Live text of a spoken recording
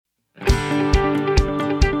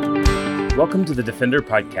Welcome to the Defender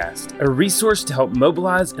Podcast, a resource to help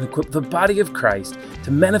mobilize and equip the body of Christ to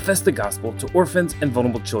manifest the gospel to orphans and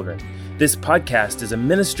vulnerable children. This podcast is a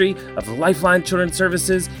ministry of Lifeline Children's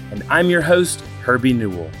Services, and I'm your host, Herbie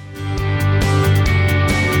Newell.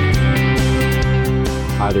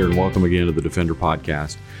 Hi there, and welcome again to the Defender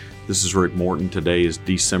Podcast. This is Rick Morton. Today is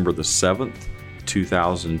December the 7th,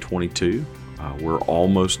 2022. We're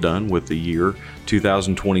almost done with the year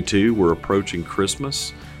 2022. We're approaching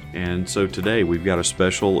Christmas. And so today we've got a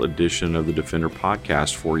special edition of the Defender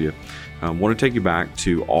Podcast for you. I want to take you back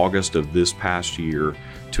to August of this past year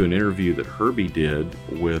to an interview that Herbie did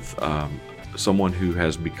with someone who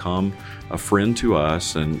has become a friend to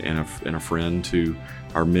us and a friend to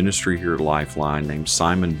our ministry here at Lifeline named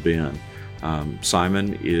Simon Benn.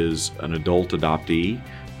 Simon is an adult adoptee.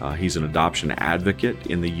 He's an adoption advocate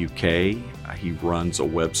in the UK. He runs a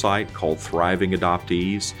website called Thriving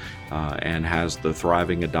Adoptees and has the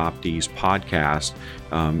Thriving Adoptees podcast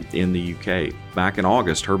in the UK. Back in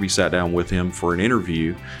August, Herbie sat down with him for an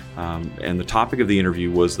interview, and the topic of the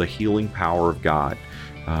interview was the healing power of God.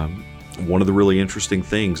 One of the really interesting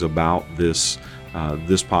things about this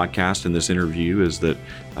podcast and this interview is that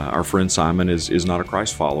our friend Simon is not a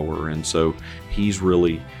Christ follower, and so he's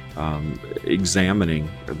really examining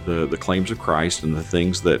the claims of Christ and the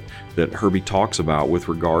things that Herbie talks about with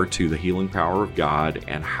regard to the healing power of God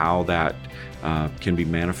and how that can be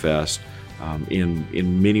manifest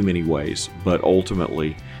in many ways, but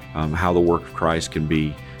ultimately how the work of Christ can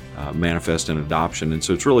be manifest in adoption. And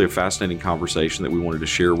so it's really a fascinating conversation that we wanted to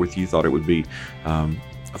share with you. Thought it would be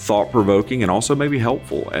thought-provoking and also maybe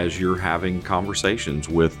helpful as you're having conversations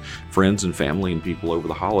with friends and family and people over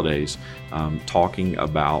the holidays, talking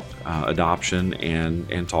about adoption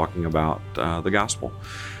and talking about the gospel.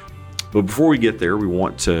 But before we get there, we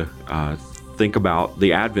want to think about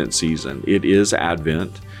the Advent season. It is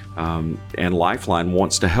Advent, and Lifeline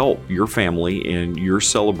wants to help your family in your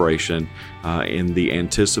celebration in the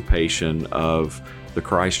anticipation of the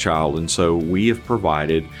Christ child. And so we have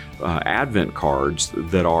provided Advent cards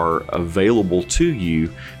that are available to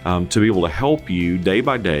you to be able to help you day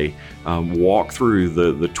by day walk through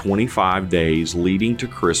the 25 days leading to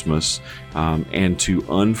Christmas and to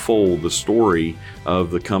unfold the story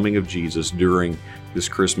of the coming of Jesus during this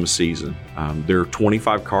Christmas season. There are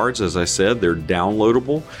 25 cards, as I said. They're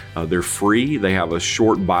downloadable. They're free. They have a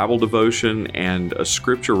short Bible devotion and a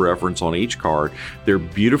scripture reference on each card. They're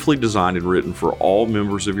beautifully designed and written for all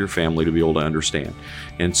members of your family to be able to understand.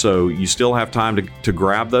 And so you still have time to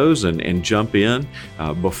grab those and jump in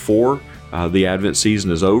before the Advent season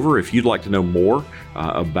is over. If you'd like to know more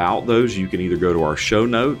about those, you can either go to our show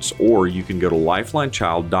notes or you can go to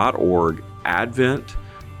lifelinechild.org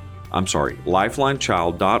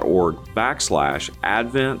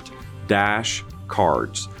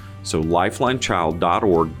lifelinechild.org/Advent-cards. So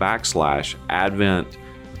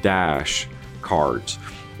lifelinechild.org/Advent-cards.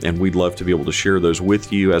 And we'd love to be able to share those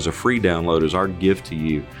with you as a free download, as our gift to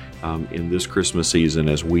you in this Christmas season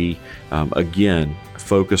as we, again,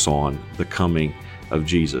 focus on the coming of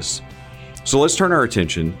Jesus. So let's turn our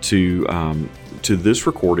attention to this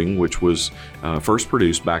recording, which was first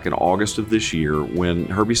produced back in August of this year when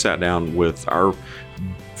Herbie sat down with our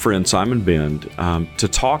friend Simon Benn to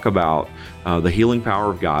talk about the healing power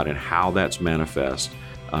of God and how that's manifest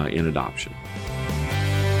in adoption.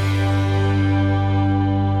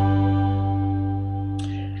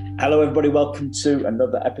 Hello, everybody. Welcome to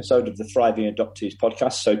another episode of the Thriving Adoptees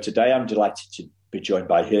podcast. So today I'm delighted to be joined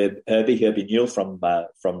by Herbie Newell from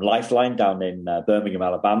Lifeline down in Birmingham,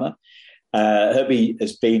 Alabama. Herbie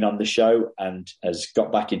has been on the show and has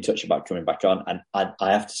got back in touch about coming back on. And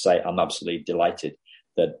I have to say, I'm absolutely delighted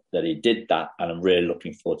that he did that. And I'm really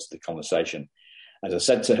looking forward to the conversation. As I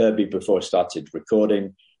said to Herbie before I started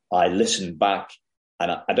recording, I listened back,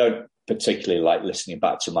 and I don't particularly like listening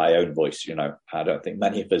back to my own voice. You know, I don't think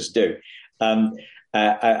many of us do. And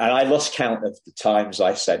I lost count of the times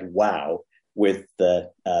I said "wow" with the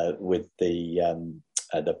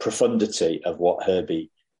profundity of what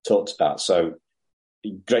Herbie talked about. So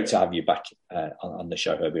great to have you back on the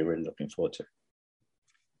show, Herbie. Really looking forward to it.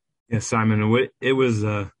 Yes, Simon. It was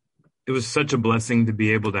such a blessing to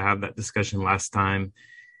be able to have that discussion last time,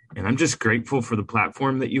 and I'm just grateful for the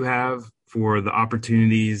platform that you have, for the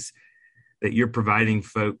opportunities that you're providing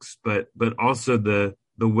folks, but also the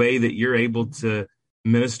way that you're able to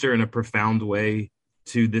minister in a profound way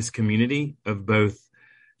to this community of both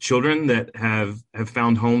children that have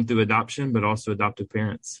found home through adoption, but also adoptive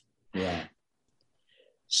parents. Yeah.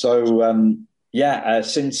 So,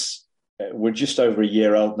 since we're just over a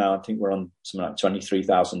year old now, I think we're on something like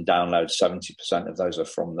 23,000 downloads. 70% of those are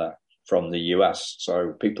from the from the US.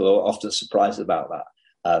 So people are often surprised about that.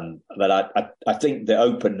 But I think the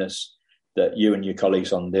openness that you and your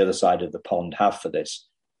colleagues on the other side of the pond have for this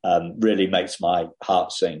really makes my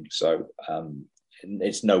heart sing. So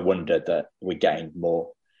it's no wonder that we're getting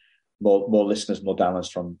more listeners, more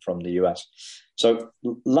downloads from the US. So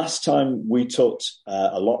last time we talked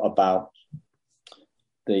a lot about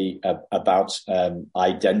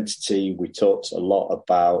identity. We talked a lot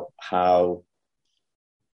about how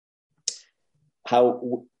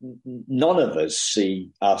none of us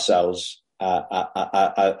see ourselves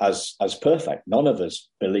as perfect. None of us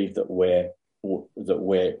believe that we're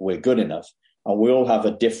good enough, and we all have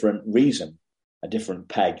a different reason, a different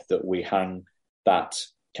peg that we hang that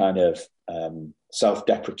kind of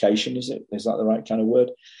self-deprecation. Is that the right kind of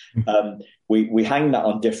word? We hang that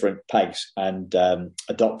on different pegs, and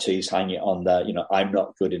adoptees hang it on the, I'm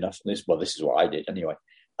not good enough. This is what I did anyway.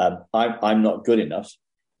 I'm not good enough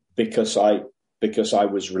because I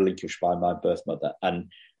was relinquished by my birth mother.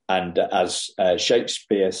 And as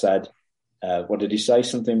Shakespeare said, what did he say?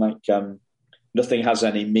 Something like, nothing has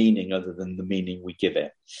any meaning other than the meaning we give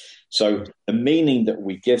it. So the meaning that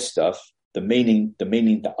we give stuff, the meaning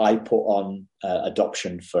that I put on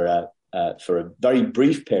adoption for a very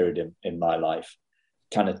brief period in my life,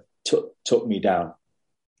 kind of took me down.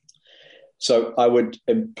 So I would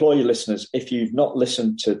implore you listeners, if you've not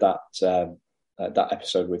listened to that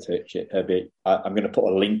episode with Herbie, I'm going to put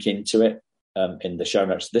a link into it in the show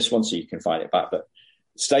notes, this one, so you can find it back. But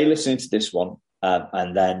stay listening to this one,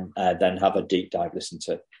 and then have a deep dive, listen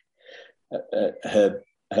to Herb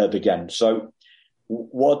again. So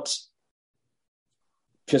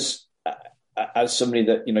because as somebody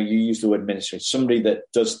that, you use the word ministry, somebody that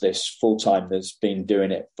does this full time, that's been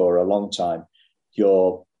doing it for a long time,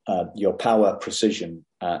 your power, precision,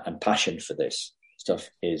 and passion for this stuff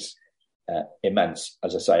is immense.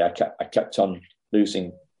 As I say, I kept on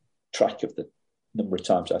losing track of the number of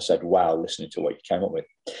times I said, wow, listening to what you came up with.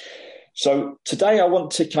 So today I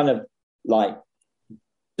want to kind of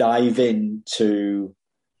dive into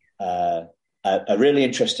a really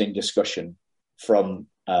interesting discussion from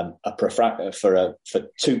for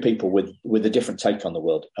two people with a different take on the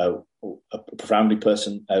world, a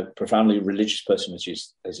profoundly religious person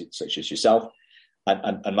such as yourself,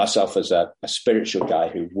 and myself as a spiritual guy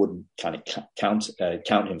who wouldn't kind of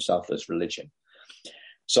count himself as religion.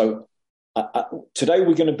 So today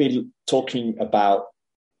we're going to be talking about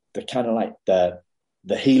the kind of like the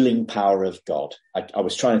healing power of God. I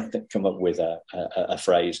was trying to come up with a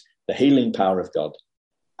phrase, the healing power of God,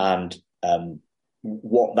 and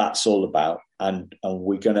what that's all about. And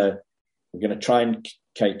we're gonna try and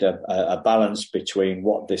create a balance between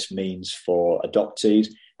what this means for adoptees,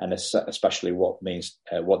 and especially what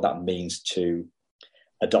that means to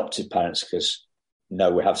adoptive parents, because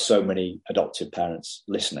we have so many adoptive parents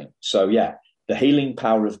listening. So yeah, the healing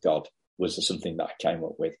power of God was something that I came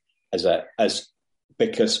up with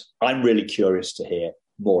because I'm really curious to hear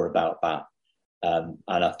more about that, and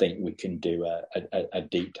I think we can do a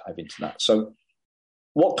deep dive into that. So,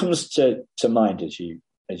 what comes to mind as you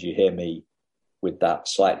hear me with that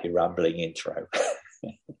slightly rambling intro?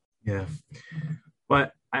 Yeah,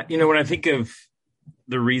 well, when I think of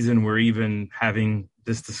the reason we're even having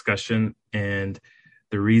this discussion, and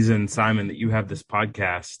the reason, Simon, that you have this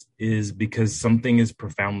podcast, is because something is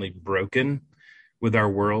profoundly broken with our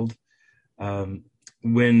world.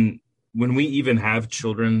 When we even have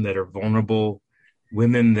children that are vulnerable,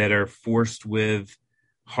 women that are forced with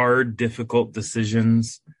hard, difficult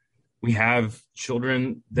decisions, we have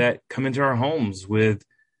children that come into our homes with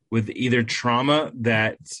either trauma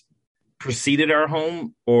that preceded our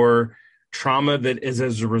home, or trauma that is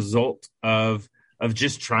as a result of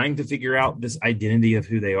just trying to figure out this identity of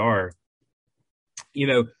who they are.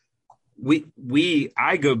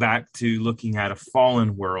 I go back to looking at a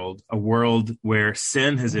fallen world, a world where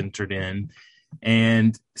sin has entered in,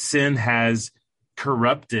 and sin has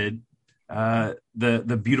corrupted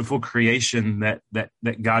the beautiful creation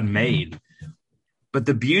that God made. But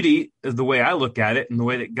the beauty of the way I look at it, and the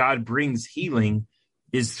way that God brings healing,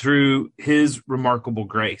 is through his remarkable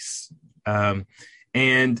grace. And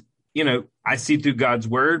I see through God's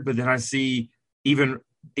word, but then I see even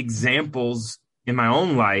examples in my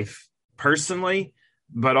own life personally,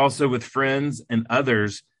 but also with friends and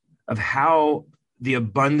others, of how the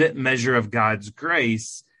abundant measure of God's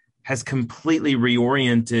grace has completely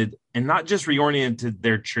reoriented, and not just reoriented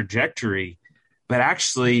their trajectory, but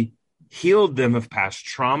actually healed them of past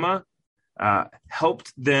trauma,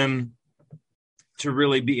 helped them to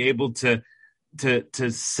really be able to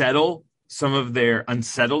settle some of their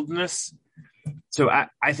unsettledness. So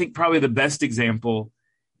I think probably the best example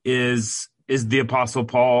is the Apostle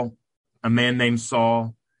Paul, a man named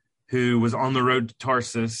Saul, who was on the road to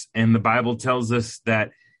Tarsus. And the Bible tells us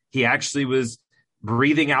that he actually was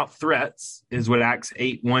breathing out threats, is what Acts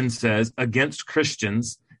 8:1 says, against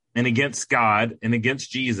Christians and against God and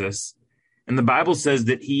against Jesus. And the Bible says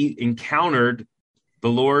that he encountered the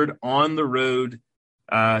Lord on the road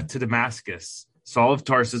to Damascus, Saul of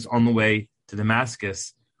Tarsus on the way to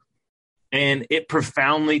Damascus. And it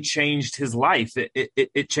profoundly changed his life.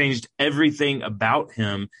 It changed everything about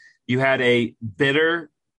him. You had a bitter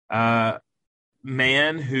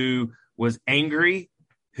man who was angry,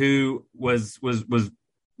 who was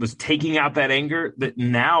taking out that anger, that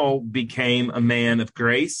now became a man of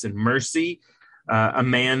grace and mercy, a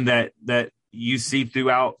man that you see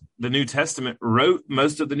throughout the New Testament, wrote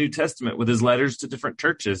most of the New Testament with his letters to different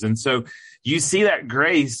churches. And so you see that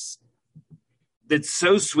grace that's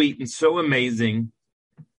so sweet and so amazing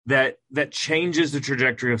that changes the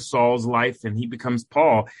trajectory of Saul's life, and he becomes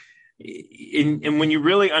Paul. And when you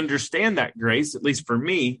really understand that grace, at least for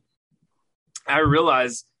me, I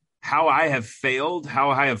realize how I have failed,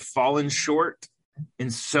 how I have fallen short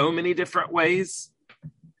in so many different ways.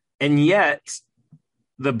 And yet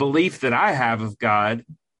the belief that I have of God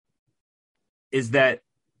is that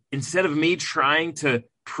instead of me trying to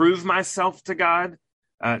prove myself to God,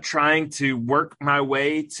 trying to work my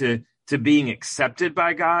way to being accepted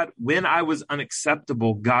by God, when I was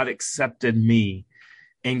unacceptable, God accepted me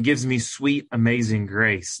and gives me sweet, amazing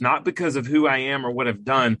grace, not because of who I am or what I've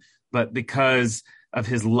done, but because of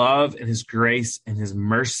his love and his grace and his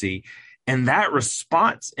mercy. And that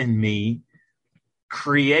response in me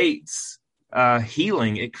creates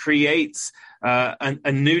healing. It creates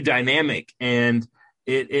a new dynamic, and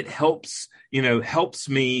it helps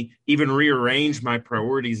me even rearrange my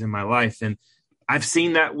priorities in my life. And I've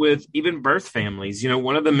seen that with even birth families.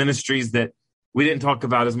 One of the ministries that we didn't talk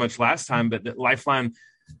about as much last time, but that Lifeline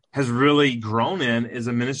has really grown in, is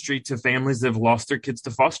a ministry to families that have lost their kids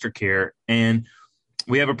to foster care. And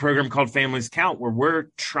we have a program called Families Count, where we're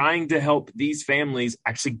trying to help these families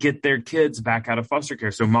actually get their kids back out of foster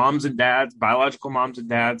care. So moms and dads, biological moms and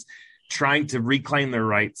dads, trying to reclaim their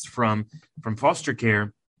rights from foster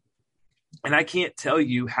care. And I can't tell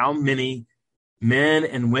you how many men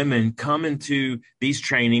and women come into these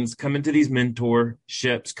trainings, come into these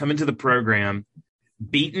mentorships, come into the program,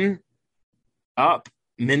 beaten up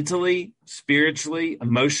mentally, spiritually,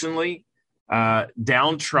 emotionally,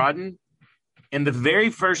 downtrodden. And the very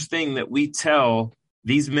first thing that we tell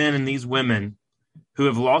these men and these women who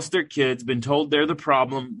have lost their kids, been told they're the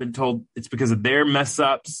problem, been told it's because of their mess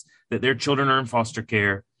ups that their children are in foster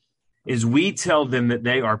care, is we tell them that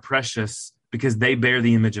they are precious because they bear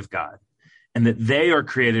the image of God, and that they are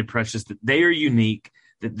created precious, that they are unique,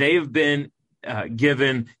 that they have been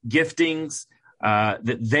given giftings,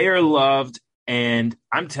 that they are loved. And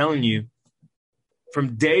I'm telling you,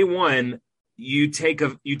 from day one, you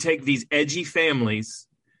take these edgy families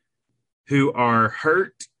who are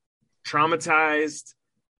hurt, traumatized,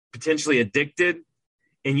 potentially addicted,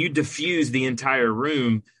 and you diffuse the entire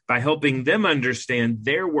room by helping them understand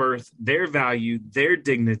their worth, their value, their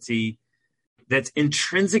dignity that's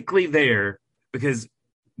intrinsically there because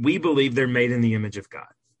we believe they're made in the image of God.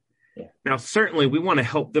 Yeah. Now, certainly we want to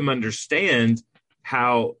help them understand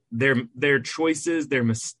how their choices, their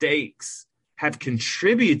mistakes have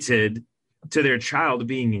contributed to their child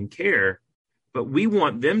being in care. But we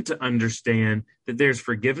want them to understand that there's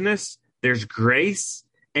forgiveness, there's grace,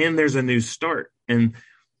 and there's a new start. And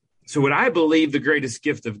so what I believe the greatest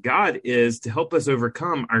gift of God is to help us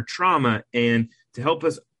overcome our trauma and to help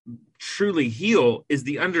us truly heal is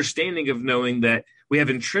the understanding of knowing that we have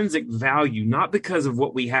intrinsic value, not because of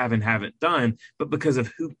what we have and haven't done, but because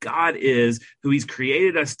of who God is, who he's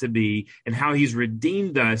created us to be, and how he's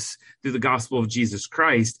redeemed us through the gospel of Jesus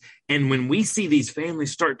Christ. And when we see these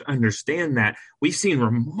families start to understand that, we've seen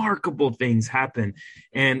remarkable things happen.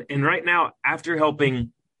 And right now, after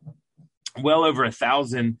helping well over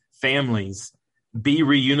 1,000 families be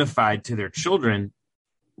reunified to their children,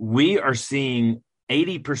 we are seeing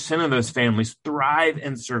 80% of those families thrive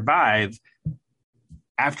and survive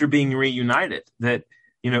after being reunited. That,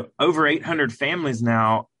 over 800 families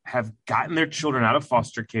now have gotten their children out of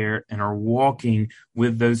foster care and are walking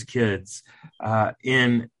with those kids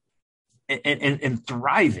and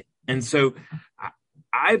thriving. And so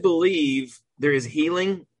I believe there is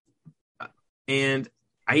healing. And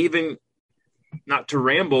I even, not to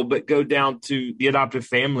ramble, but go down to the adoptive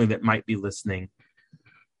family that might be listening,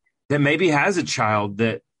 that maybe has a child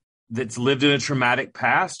that's lived in a traumatic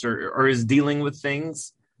past or is dealing with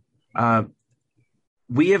things.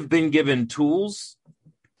 We have been given tools,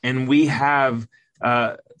 and we have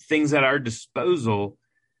things at our disposal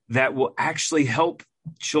that will actually help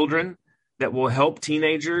children, that will help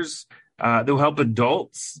teenagers, that will help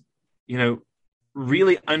adults,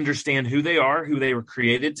 really understand who they are, who they were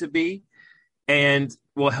created to be, and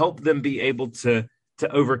will help them be able to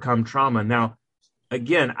overcome trauma. Now,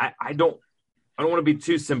 again, I don't want to be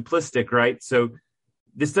too simplistic, right? So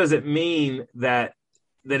this doesn't mean that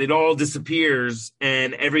it all disappears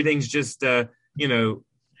and everything's just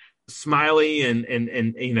smiley and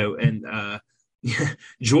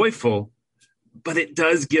joyful, but it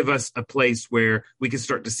does give us a place where we can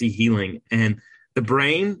start to see healing. And the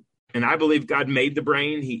brain, and I believe God made the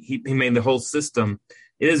brain, he made the whole system.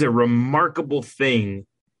 It is a remarkable thing,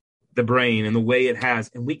 the brain and the way it has.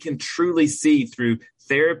 And we can truly see through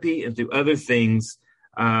therapy and through other things,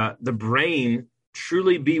 the brain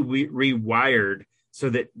truly be rewired so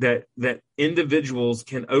that individuals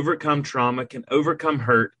can overcome trauma, can overcome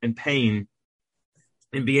hurt and pain,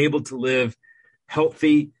 and be able to live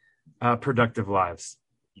healthy, productive lives.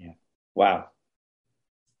 Yeah. Wow.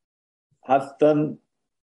 Have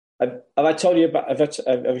I told you about? Have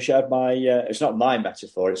I shared my? It's not my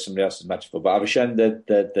metaphor; it's somebody else's metaphor. But have I shown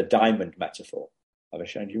the diamond metaphor? Have I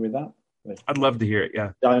shown you with that? I'd love to hear it.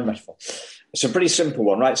 Yeah, diamond metaphor. It's a pretty simple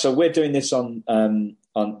one, right? So we're doing this on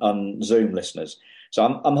Zoom, listeners. So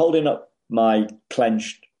I'm holding up my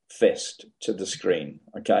clenched fist to the screen,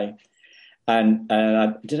 okay? And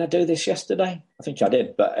did I do this yesterday? I think I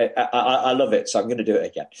did, but I love it, so I'm going to do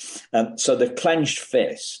it again. So the clenched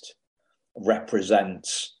fist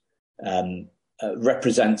represents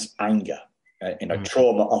anger.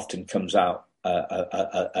 Trauma often comes out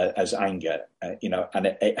as anger, and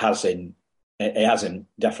it has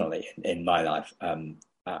definitely in my life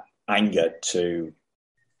anger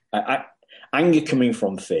coming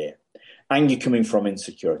from fear, anger coming from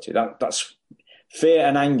insecurity. That's fear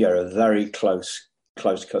and anger are very close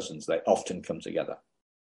cousins. They often come together.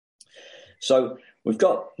 So we've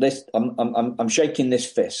got this. I'm shaking this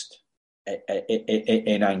fist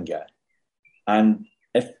in anger, and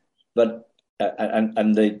so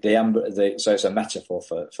it's a metaphor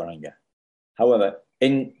for anger. However,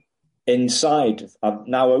 inside, I'm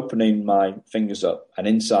now opening my fingers up, and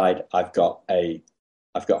inside I've got a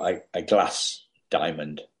glass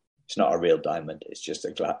diamond. It's not a real diamond. It's just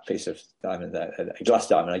a piece of diamond there, a glass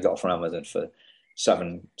diamond I got from Amazon for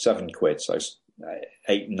 £7, so it's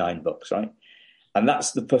 $8-9, right? And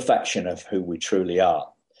that's the perfection of who we truly are.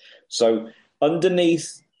 So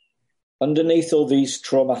underneath all these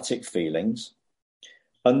traumatic feelings,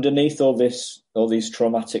 underneath all these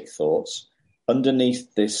traumatic thoughts,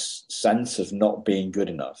 underneath this sense of not being good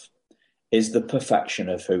enough, is the perfection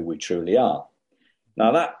of who we truly are.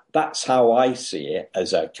 Now that's how I see it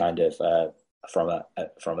as a kind of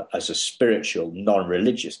as a spiritual,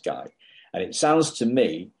 non-religious guy. And it sounds to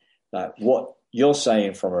me that what you're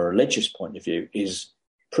saying from a religious point of view is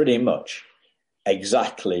pretty much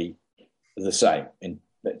exactly the same,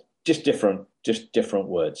 just different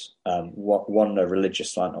words. One a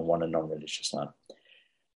religious slant and one a non-religious slant.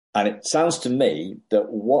 And it sounds to me that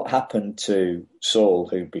what happened to Saul,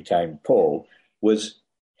 who became Paul, was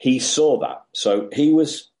he saw that. So he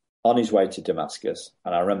was on his way to Damascus,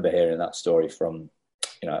 and I remember hearing that story from,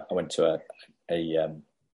 I went to a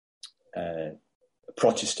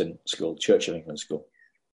Protestant school, Church of England school,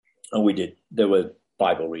 and there were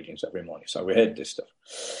Bible readings every morning, so we heard this stuff.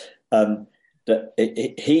 That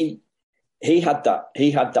he had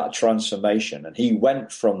that transformation, and he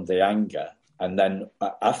went from the anger, and then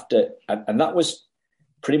after, and that was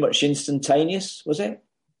pretty much instantaneous, was it?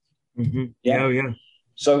 Mm-hmm. Yeah. Oh, yeah.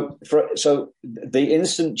 So the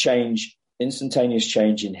instantaneous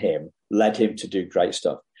change in him led him to do great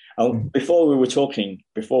stuff. And before we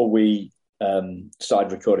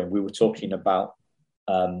started recording, we were talking about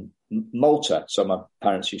Malta. So my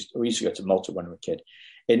parents we used to go to Malta when I was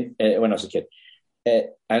a kid.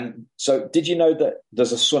 And so, did you know that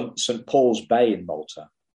there's a St. Paul's Bay in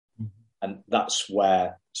Malta, and that's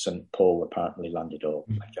where St. Paul apparently landed, or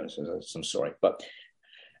some story. But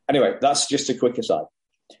anyway, that's just a quick aside.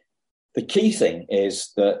 The key thing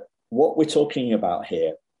is that what we're talking about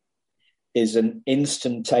here is an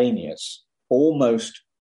instantaneous, almost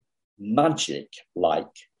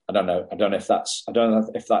magic-like. I don't know if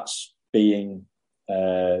that's being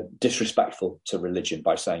disrespectful to religion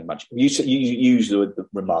by saying magic. You use the word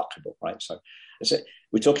remarkable, right? So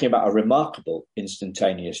we're talking about a remarkable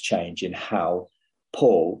instantaneous change in how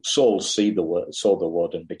Saul saw the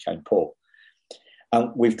word and became Paul.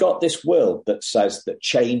 And we've got this world that says that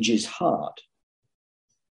change is hard.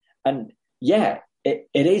 And yeah, it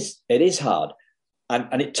is hard.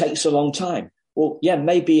 And it takes a long time. Well, yeah,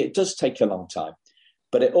 maybe it does take a long time.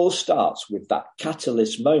 But it all starts with that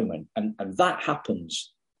catalyst moment, and that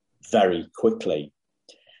happens very quickly.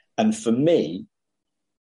 And for me,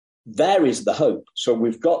 there is the hope. So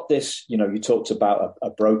we've got this, you talked about a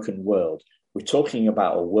broken world. We're talking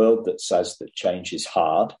about a world that says that change is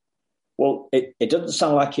hard. Well, it doesn't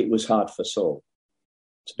sound like it was hard for Saul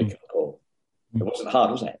to become Paul. It wasn't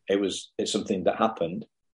hard, was it? It's something that happened.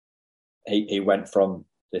 He went from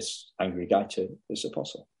this angry guy to this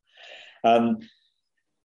apostle. And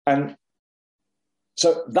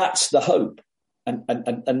so that's the hope.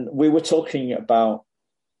 And we were talking about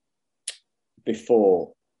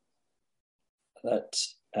before that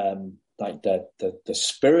like the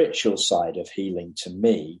spiritual side of healing to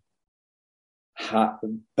me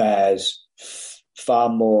bears far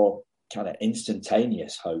more kind of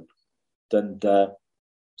instantaneous hope than the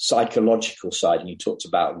psychological side. And you talked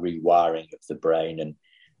about rewiring of the brain.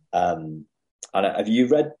 And have you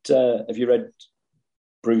read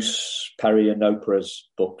Bruce Perry and Oprah's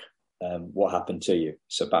book, What Happened to You?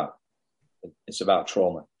 It's about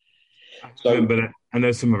trauma. So, but I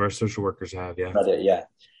know some of our social workers have, yeah. Read it, yeah.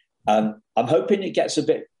 I'm hoping it gets a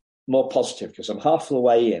bit more positive because I'm half the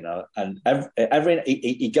way in, and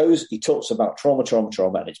he talks about trauma,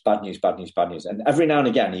 and it's bad news, and every now and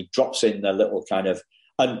again he drops in a little kind of,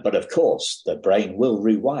 but of course the brain will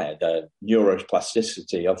rewire, the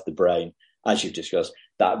neuroplasticity of the brain, as you've discussed,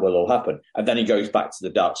 that will all happen, and then he goes back to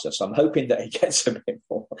the dark stuff. So I'm hoping that he gets a bit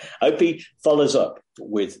more. I hope he follows up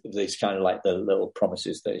with these kind of like the little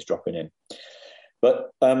promises that he's dropping in,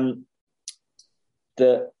 but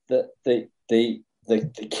the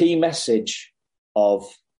key message of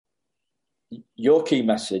your key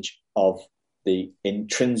message of the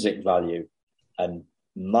intrinsic value and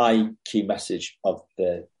my key message of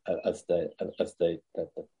the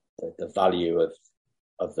value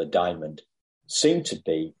of the diamond seem to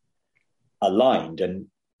be aligned. And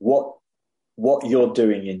what you're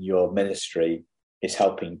doing in your ministry is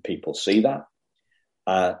helping people see that.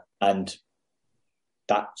 And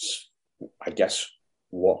that's, I guess,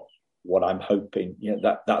 what I'm hoping,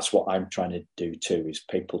 that's what I'm trying to do too, is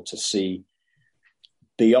people to see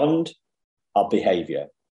beyond our behavior,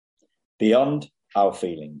 beyond our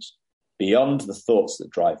feelings, beyond the thoughts that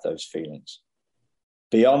drive those feelings,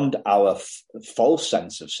 beyond our false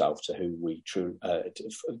sense of self to who we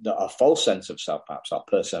our false sense of self, perhaps our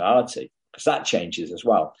personality, because that changes as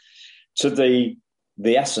well, to the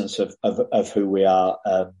essence of who we are,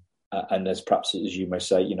 and as perhaps, as you may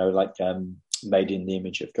say, made in the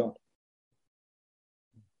image of God.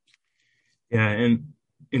 Yeah, and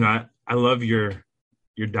I love your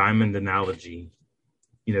diamond analogy,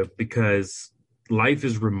 because life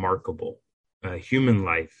is remarkable. Human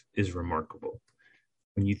life is remarkable.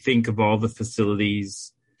 When you think of all the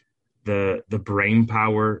facilities, the brain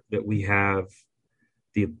power that we have,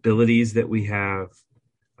 the abilities that we have,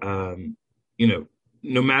 no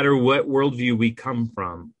matter what worldview we come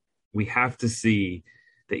from, we have to see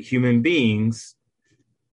that human beings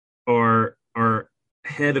are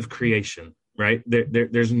head of creation, right?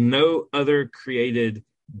 There's no other created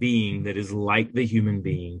being that is like the human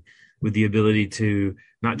being, with the ability to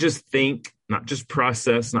not just think, not just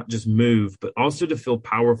process, not just move, but also to feel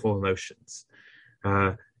powerful emotions.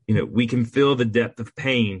 We can feel the depth of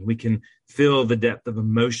pain. We can feel the depth of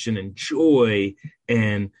emotion and joy,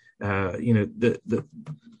 and that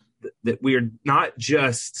we are not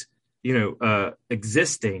just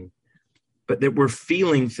existing, but that we're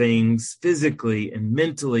feeling things physically and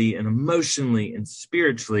mentally and emotionally and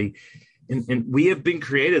spiritually. And we have been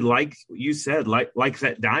created, like you said, like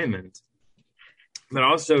that diamond. But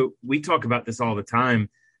also, we talk about this all the time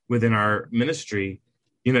within our ministry.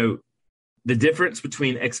 The difference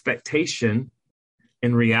between expectation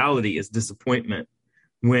and reality is disappointment,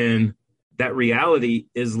 when that reality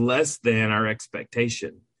is less than our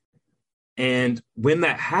expectation. And when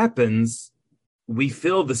that happens, we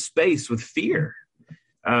fill the space with fear.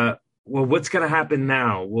 Well, what's going to happen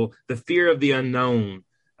now? Well, the fear of the unknown.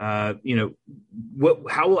 How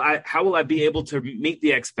will I be able to meet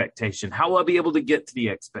the expectation? How will I be able to get to the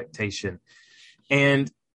expectation?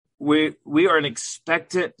 And we are an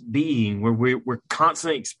expectant being, where we're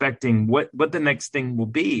constantly expecting what the next thing will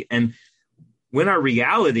be. And when our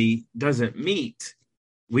reality doesn't meet,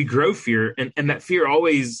 we grow fear, and that fear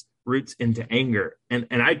always roots into anger. And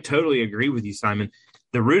I totally agree with you, Simon.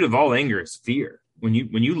 The root of all anger is fear. When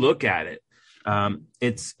you look at it,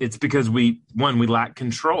 it's because we lack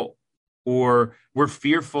control, or we're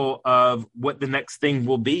fearful of what the next thing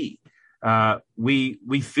will be.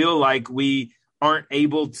 We feel like we aren't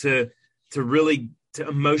able to really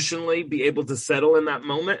emotionally be able to settle in that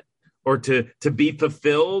moment, or to be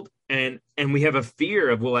fulfilled and we have a fear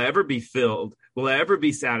of, will I ever be filled? Will I ever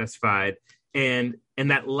be satisfied? And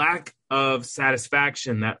that lack of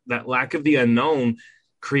satisfaction, that lack of the unknown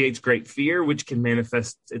creates great fear, which can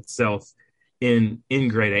manifest itself in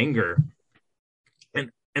great anger.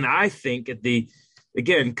 And I think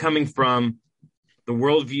again, coming from the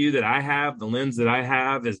worldview that I have, the lens that I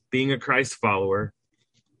have as being a Christ follower,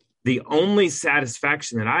 the only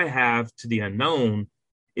satisfaction that I have to the unknown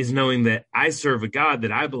is knowing that I serve a God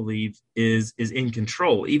that I believe is in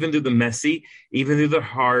control, even through the messy, even through the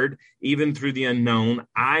hard, even through the unknown.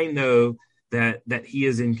 I know that he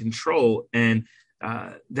is in control, and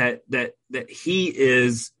that he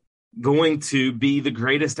is going to be the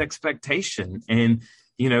greatest expectation. And,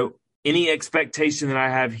 any expectation that I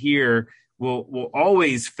have here will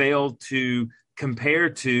always fail to compare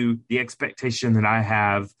to the expectation that I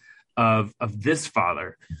have of this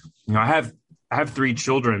Father. I have 3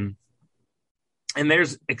 children, and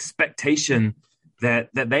there's expectation that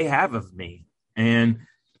they have of me, and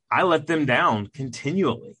I let them down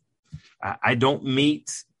continually. I don't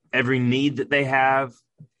meet every need that they have.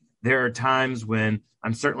 There are times when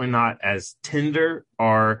I'm certainly not as tender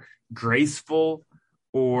or graceful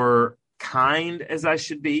or kind as I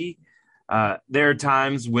should be. There are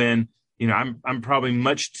times when, I'm probably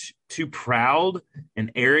much too proud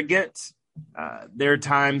and arrogant. There are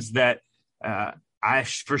times that I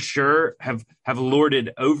for sure have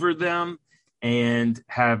lorded over them and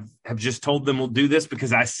have just told them we'll do this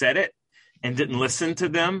because I said it and didn't listen to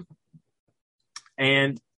them.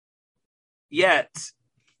 And yet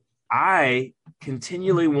I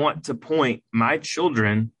continually want to point my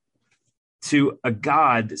children to a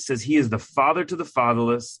God that says he is the father to the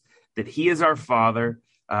fatherless, that he is our Father,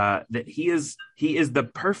 that he is the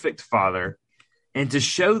perfect Father, and to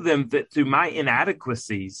show them that through my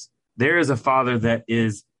inadequacies, there is a Father that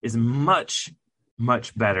is much,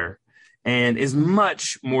 much better and is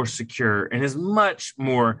much more secure and is much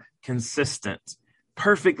more consistent,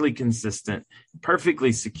 perfectly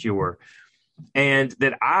secure, and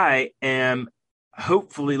that I am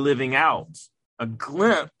hopefully living out a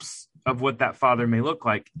glimpse of what that Father may look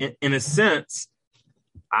like. In a sense,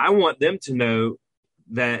 I want them to know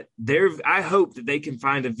that I hope that they can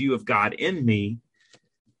find a view of God in me.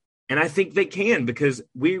 And I think they can, because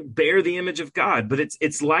we bear the image of God. But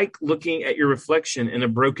it's like looking at your reflection in a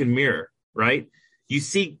broken mirror, right? You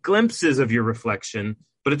see glimpses of your reflection,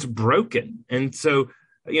 but it's broken. And so,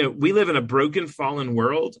 we live in a broken, fallen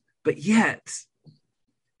world, but yet,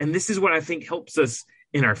 and this is what I think helps us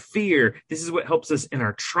in our fear. This is what helps us in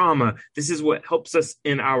our trauma. This is what helps us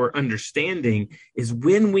in our understanding, is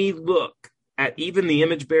when we look at even the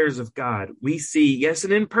image bearers of God, we see, yes,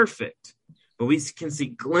 an imperfect, but we can see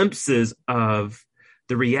glimpses of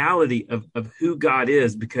the reality of who God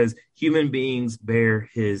is, because human beings bear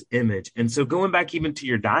his image. And so going back even to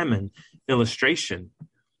your diamond illustration,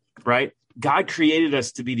 right? God created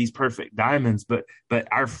us to be these perfect diamonds, but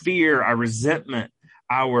our fear, our resentment,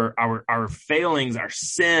 our failings, our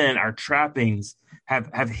sin, our trappings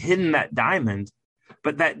have hidden that diamond.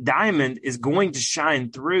 But that diamond is going to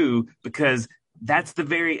shine through, because that's the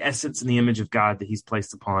very essence and the image of God that he's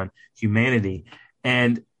placed upon humanity.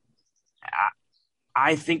 And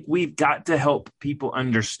I think we've got to help people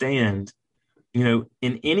understand, in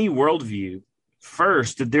any worldview,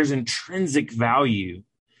 first, that there's intrinsic value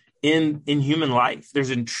in human life.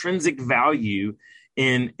 There's intrinsic value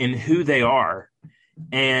in who they are.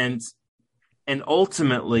 And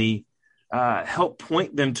ultimately help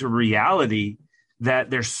point them to reality that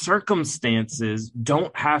their circumstances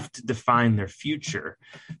don't have to define their future.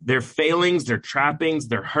 Their failings, their trappings,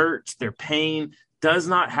 their hurts, their pain does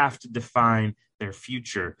not have to define their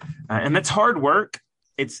future. And that's hard work.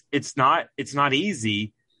 It's not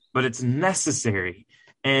easy, but it's necessary.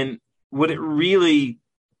 And what it really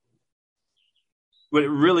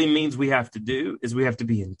means we have to do is we have to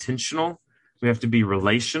be intentional. We have to be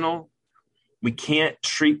relational. We can't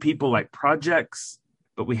treat people like projects,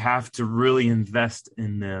 but we have to really invest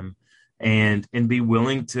in them and be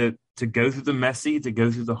willing to go through the messy, to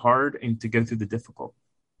go through the hard, and to go through the difficult.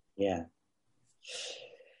 Yeah.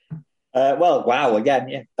 Well, wow. Again,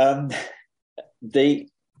 yeah. The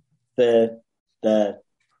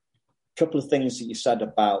couple of things that you said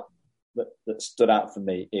about that stood out for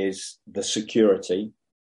me is the security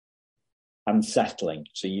and settling.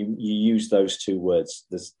 So you use those two words,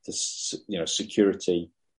 the security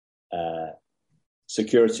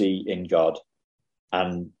in God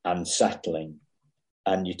and settling.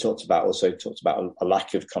 And you talked about a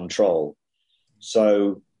lack of control.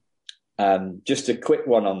 So just a quick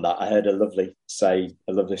one on that. I heard a lovely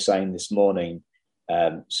saying this morning.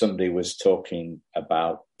 somebody was talking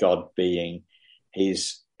about God being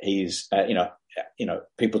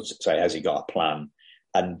people say, has he got a plan?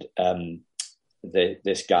 And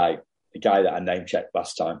the guy that I name checked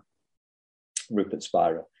last time, Rupert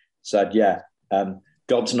Spira, said,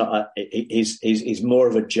 God's not. He's more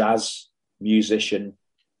of a jazz musician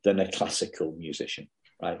than a classical musician,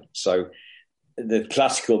 right? So the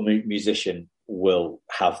classical musician will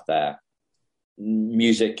have their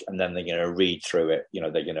music, and then they're going to read through it.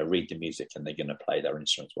 They're going to read the music and they're going to play their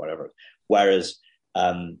instruments, whatever. Whereas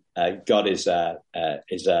God is an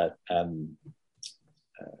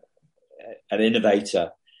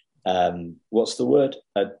innovator. What's the word?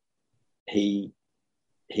 He's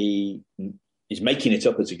making it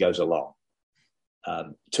up as he goes along.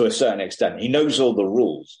 To a certain extent, he knows all the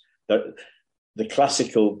rules. The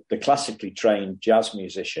classically trained jazz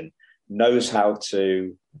musician knows how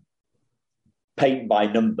to paint by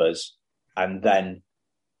numbers and then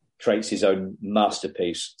creates his own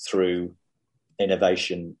masterpiece through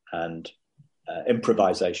innovation and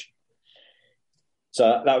improvisation.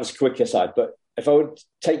 So that was a quick aside. But if I would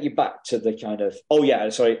take you back to the kind of,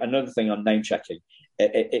 another thing on name checking,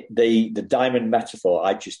 the diamond metaphor,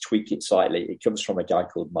 I just tweak it slightly. It comes from a guy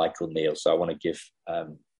called Michael Neal. So I want to give a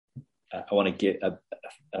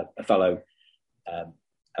fellow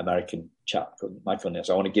American chap called Michael Neal.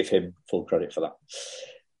 So I want to give him full credit for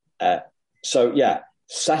that.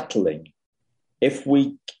 Settling. For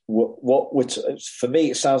me,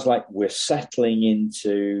 it sounds like we're settling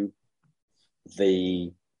into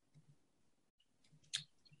the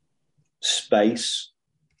space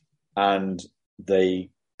and the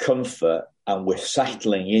comfort, and we're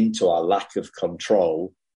settling into our lack of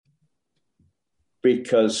control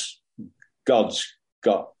because God's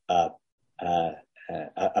got a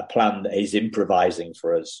plan that he's improvising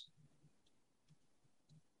for us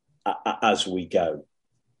as we go.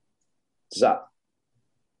 Does that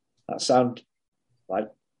sound like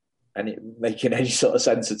making any sort of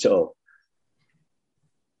sense at all?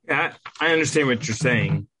 Yeah, I understand what you're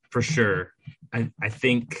saying for sure. I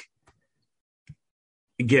think,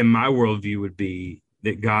 again, my worldview would be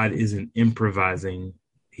that God isn't improvising.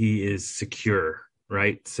 He is secure,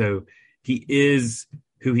 right? So he is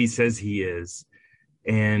who he says he is.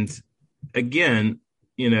 And again,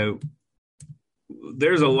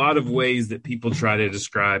 there's a lot of ways that people try to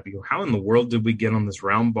describe, how in the world did we get on this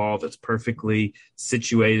round ball that's perfectly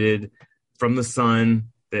situated from the sun,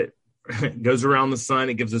 that goes around the sun.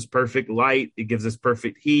 It gives us perfect light. It gives us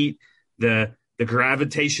perfect heat. The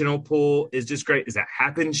gravitational pull is just great. Is that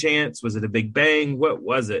happen chance? Was it a big bang? What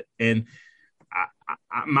was it? And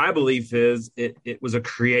my belief is it was a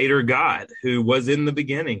creator God who was in the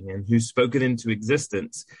beginning and who spoke it into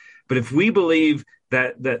existence. But if we believe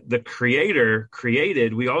that the creator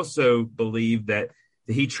created, we also believe that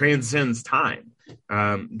he transcends time,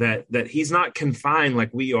 that he's not confined like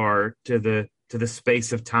we are to the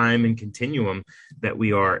space of time and continuum that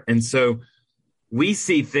we are. And so we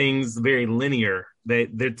see things very linear. They're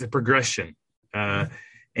a progression.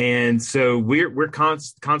 And so we're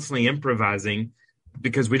constantly improvising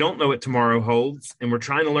because we don't know what tomorrow holds, and we're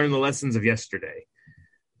trying to learn the lessons of yesterday.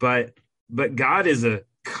 But God is a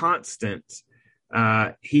constant.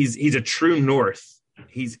 He's a true north.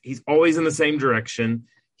 He's always in the same direction.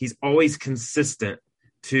 He's always consistent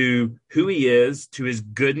to who he is, to his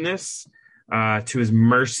goodness, to his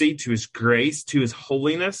mercy, to his grace, to his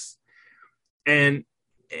holiness. And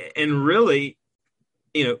really,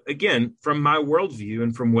 again, from my worldview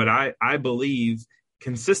and from what I believe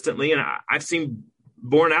consistently, and I've seen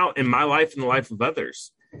borne out in my life and the life of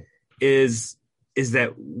others, is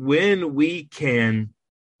that when we can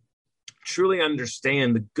truly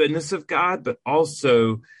understand the goodness of God, but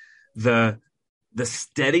also the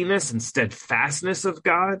steadiness and steadfastness of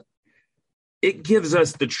God, it gives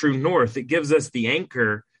us the true north. It gives us the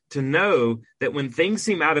anchor to know that when things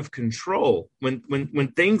seem out of control,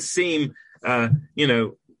 when things seem, like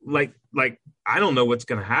I don't know what's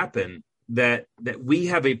going to happen, that we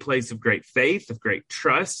have a place of great faith, of great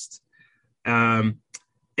trust. And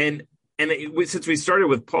since we started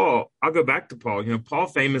with Paul, I'll go back to Paul. Paul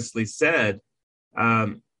famously said,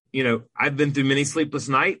 I've been through many sleepless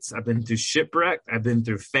nights. I've been through shipwreck. I've been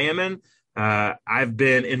through famine. I've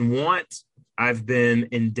been in want. I've been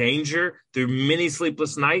in danger, through many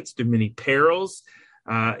sleepless nights, through many perils.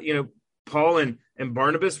 Paul and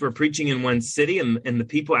Barnabas were preaching in one city, and the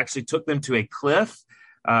people actually took them to a cliff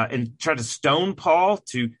and tried to stone Paul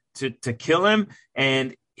to kill him.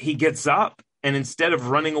 And he gets up, and instead of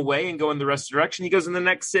running away and going the rest of the direction, he goes in the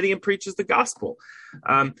next city and preaches the gospel.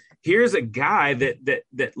 Here's a guy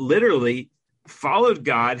that literally followed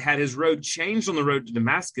God, had his road changed on the road to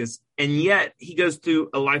Damascus, and yet he goes through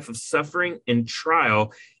a life of suffering and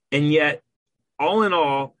trial. And yet, all in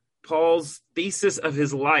all, Paul's thesis of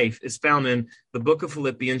his life is found in the book of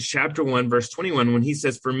Philippians, chapter 1, verse 21, when he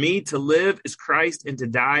says, "For me to live is Christ, and to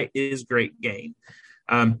die is great gain."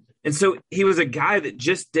 And so he was a guy that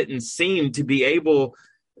just didn't seem to be able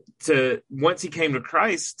to, once he came to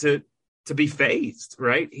Christ, to be phased,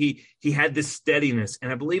 right? He had this steadiness,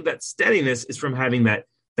 and I believe that steadiness is from having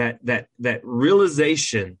that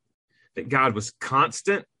realization that God was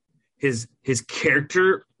constant, his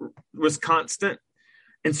character was constant.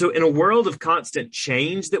 And so in a world of constant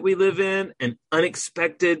change that we live in, and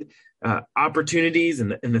unexpected opportunities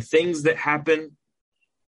and the things that happen,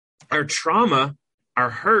 our trauma, our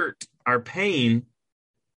hurt, our pain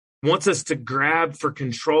wants us to grab for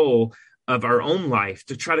control of our own life,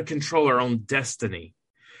 to try to control our own destiny.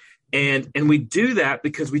 And we do that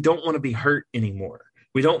because we don't want to be hurt anymore.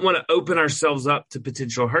 We don't want to open ourselves up to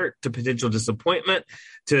potential hurt, to potential disappointment,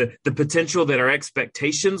 to the potential that our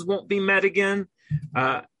expectations won't be met again.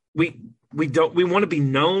 We want to be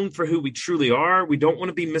known for who we truly are. We don't want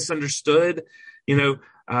to be misunderstood.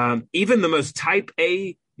 Even the most type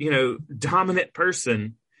A, dominant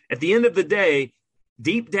person, at the end of the day,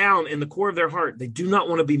 deep down in the core of their heart, they do not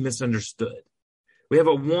want to be misunderstood. We have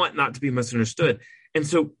a want not to be misunderstood. And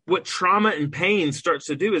so what trauma and pain starts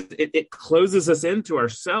to do is it closes us into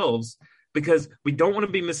ourselves, because we don't want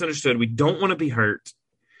to be misunderstood. We don't want to be hurt.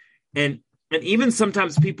 And even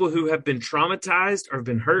sometimes people who have been traumatized or have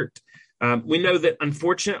been hurt, we know that,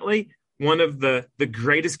 unfortunately, one of the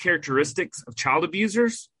greatest characteristics of child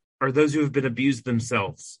abusers are those who have been abused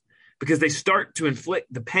themselves, because they start to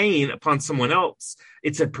inflict the pain upon someone else.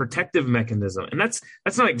 It's a protective mechanism. And that's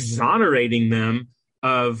not exonerating them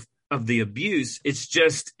of the abuse.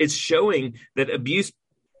 It's showing that abuse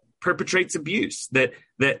perpetrates abuse, that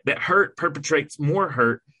hurt perpetrates more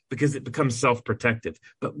hurt, because it becomes self-protective.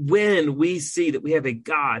 But when we see that we have a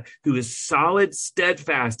God who is solid,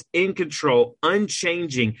 steadfast, in control,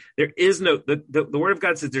 unchanging, there is the word of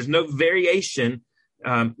God says there's no variation,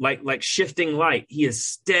 like shifting light. He is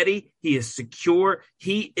steady. He is secure.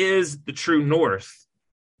 He is the true north.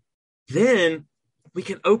 Then we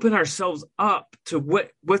can open ourselves up to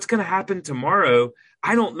what's going to happen tomorrow.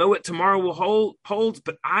 I don't know what tomorrow will hold,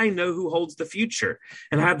 but I know who holds the future.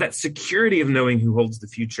 And I have that security of knowing who holds the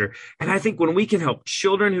future. And I think when we can help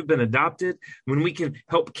children who've been adopted, when we can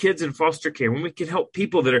help kids in foster care, when we can help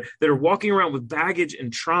people that are walking around with baggage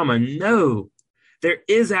and trauma, know there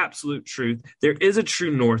is absolute truth. There is a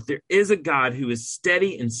true north. There is a God who is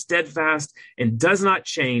steady and steadfast and does not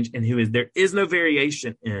change, and there is no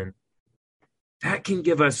variation in. That can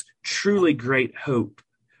give us truly great hope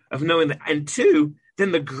of knowing that. And two,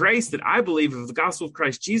 then the grace that I believe of the gospel of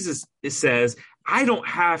Christ Jesus, it says, I don't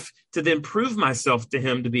have to then prove myself to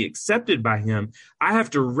him to be accepted by him. I have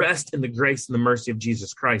to rest in the grace and the mercy of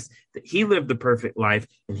Jesus Christ, that he lived the perfect life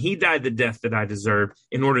and he died the death that I deserved,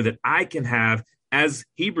 in order that I can have, as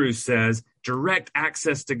Hebrews says, direct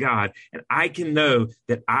access to God. And I can know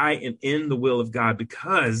that I am in the will of God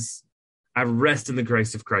because I rest in the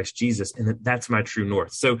grace of Christ Jesus, and that's my true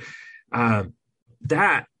north. So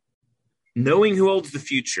that, knowing who holds the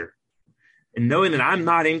future and knowing that I'm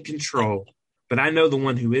not in control, but I know the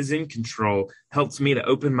one who is in control, helps me to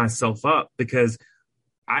open myself up, because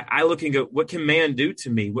I look and go, what can man do to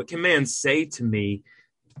me? What can man say to me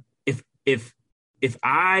if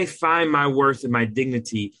I find my worth and my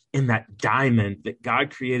dignity in that diamond that God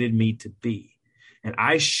created me to be? And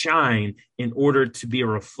I shine in order to be a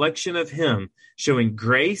reflection of him, showing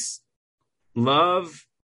grace, love,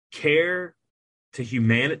 care to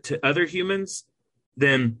humanity, to other humans,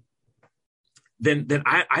 then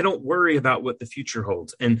I don't worry about what the future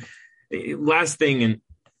holds. And last thing,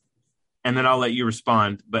 and then I'll let you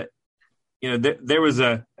respond. But there was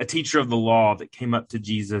a teacher of the law that came up to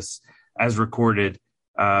Jesus, as recorded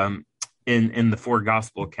in the four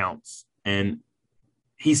gospel accounts, and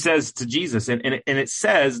he says to Jesus, and it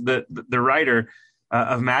says that the writer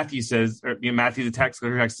of Matthew says, or Matthew, the tax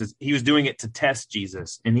collector, says he was doing it to test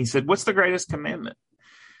Jesus. And he said, what's the greatest commandment?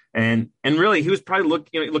 And really, he was probably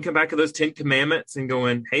looking back at those 10 commandments and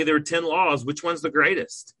going, hey, there were 10 laws. Which one's the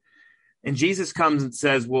greatest? And Jesus comes and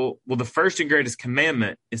says, well, the first and greatest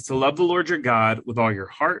commandment is to love the Lord your God with all your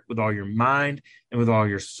heart, with all your mind, and with all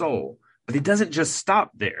your soul. But he doesn't just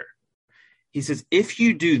stop there. He says, if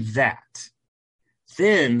you do that,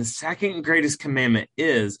 then the second greatest commandment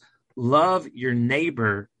is love your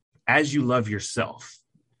neighbor as you love yourself.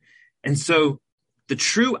 And so the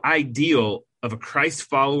true ideal of a Christ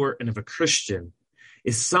follower and of a Christian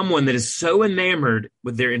is someone that is so enamored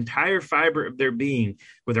with their entire fiber of their being,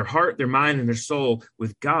 with their heart, their mind, and their soul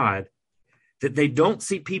with God, that they don't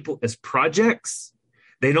see people as projects.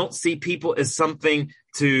 They don't see people as something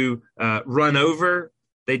to run over.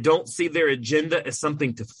 They don't see their agenda as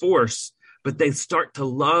something to force, but they start to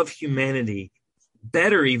love humanity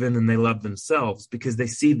better even than they love themselves, because they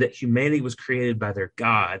see that humanity was created by their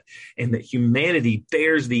God, and that humanity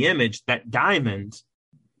bears the image, that diamond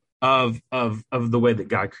of the way that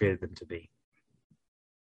God created them to be.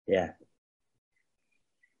 Yeah.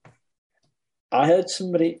 I heard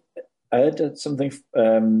something,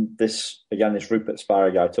 this Rupert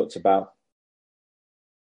Spira guy talked about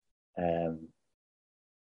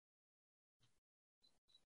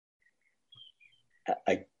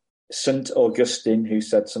St. Augustine, who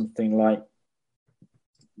said something like,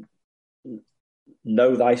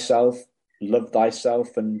 know thyself, love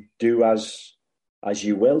thyself, and do as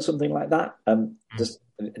you will, something like that.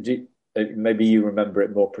 Maybe you remember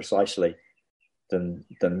it more precisely than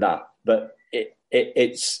that, but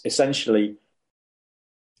it's essentially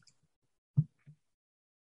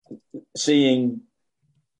seeing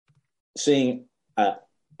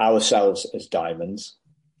ourselves as diamonds,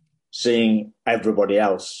 seeing everybody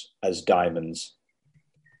else as diamonds,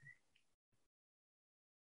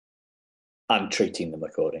 and treating them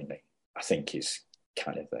accordingly, I think is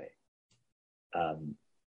kind of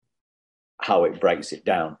how it breaks it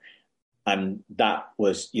down. And that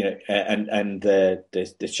was, and the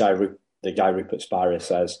guy Rupert Spira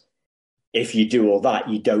says, if you do all that,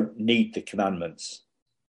 you don't need the commandments,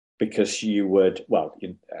 because you would,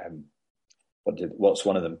 what's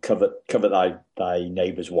one of them? Covet thy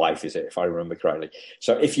neighbor's wife, is it, if I remember correctly?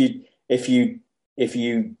 So if you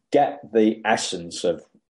get the essence of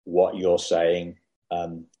what you're saying,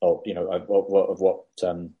 of what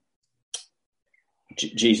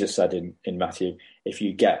Jesus said in Matthew, if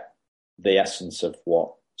you get the essence of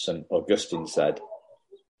what St. Augustine said,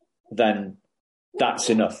 then that's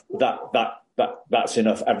enough. That's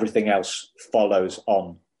enough. Everything else follows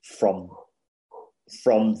on from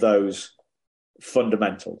those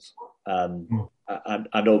fundamentals, and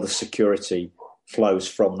all the security flows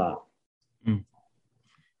from that.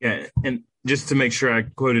 Yeah, and just to make sure I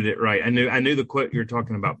quoted it right, I knew the quote you're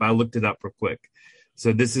talking about, but I looked it up real quick.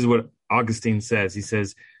 So this is what Augustine says. He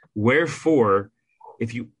says, "Wherefore,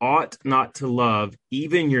 if you ought not to love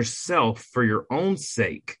even yourself for your own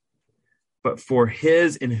sake, but for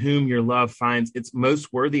his in whom your love finds its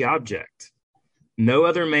most worthy object, no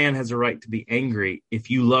other man has a right to be angry if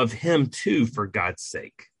you love him too for God's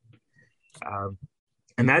sake."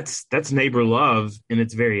 And that's neighbor love in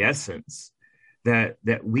its very essence, that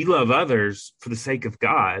we love others for the sake of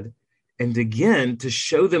God, and again, to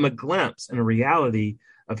show them a glimpse and a reality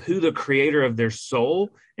of who the creator of their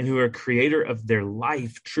soul and who a creator of their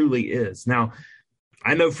life truly is. Now,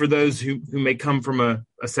 I know for those who may come from a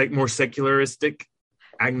more secularistic,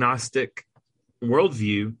 agnostic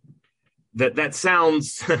worldview, that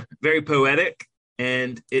sounds very poetic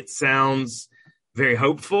and it sounds very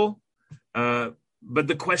hopeful. But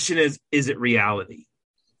the question is it reality?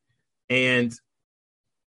 And,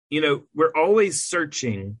 we're always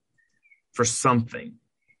searching for something.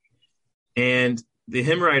 And the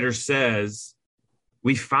hymn writer says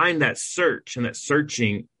we find that search and that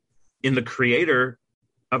searching in the creator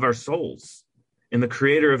of our souls, in the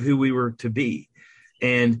creator of who we were to be.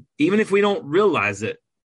 And even if we don't realize it,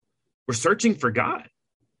 we're searching for God,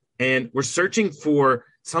 and we're searching for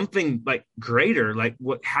something like greater, like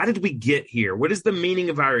how did we get here? What is the meaning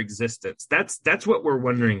of our existence? That's what we're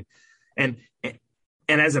wondering. And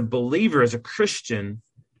as a believer, as a Christian,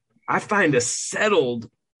 I find us settled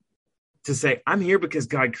to say, I'm here because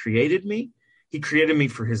God created me. He created me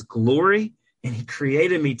for his glory, and he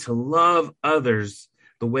created me to love others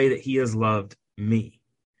the way that he has loved me.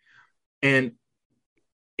 And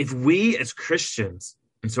if we as Christians,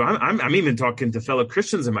 and so I'm even talking to fellow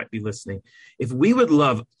Christians that might be listening, if we would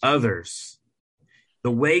love others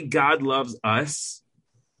the way God loves us,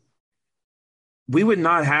 we would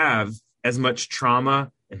not have as much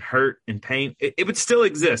trauma and hurt and pain. It would still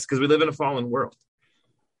exist because we live in a fallen world,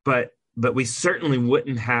 but we certainly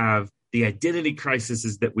wouldn't have the identity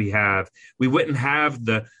crises that we have. We wouldn't have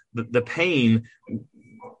the pain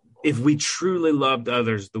if we truly loved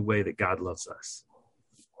others the way that God loves us.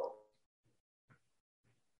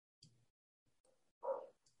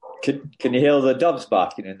 Can you hear the dogs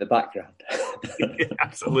barking in the background?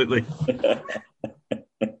 Absolutely.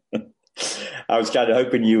 I was kind of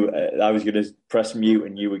hoping I was going to press mute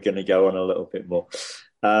and you were going to go on a little bit more.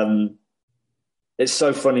 It's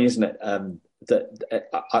so funny, isn't it?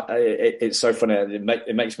 It's so funny.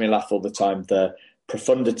 It makes me laugh all the time.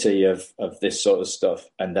 profundity of this sort of stuff,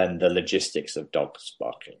 and then the logistics of dogs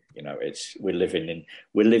barking. We're living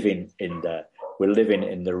in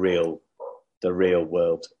the real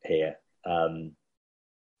world here. I'm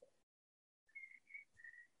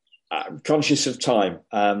conscious of time,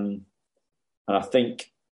 and I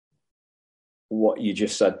think what you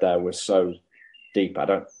just said there was so deep. I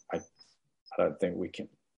don't think we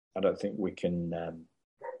can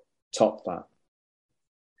top that.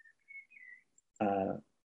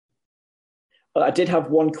 But I did have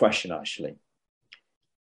one question actually,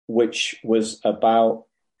 which was about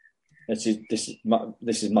this is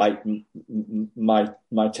my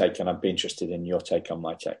take, and I'd be interested in your take on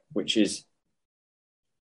my take, which is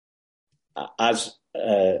as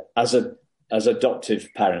adoptive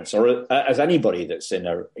parents, or as anybody that's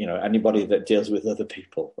anybody that deals with other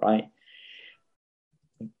people, right?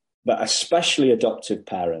 But especially adoptive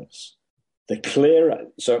parents,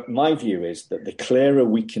 so my view is that the clearer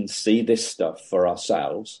we can see this stuff for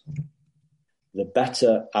ourselves, the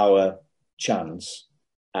better our chance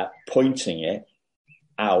at pointing it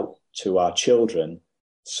out to our children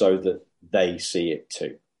so that they see it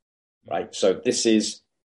too, right? So this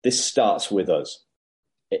starts with us.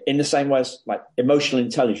 In the same way as like emotional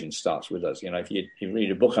intelligence starts with us. If you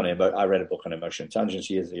read a book on it, I read a book on emotional intelligence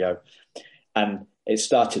years ago, and it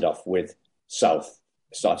started off with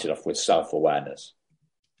self-awareness.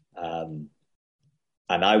 And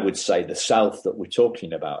I would say the self that we're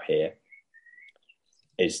talking about here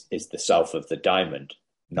is the self of the diamond,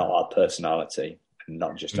 not our personality, and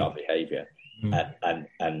not just our behavior.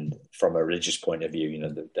 And from a religious point of view,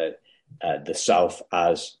 the self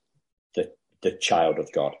as the child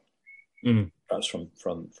of God. That's from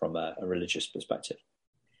a religious perspective.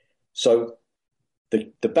 So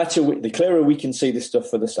the clearer we can see this stuff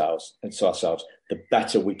for ourselves, the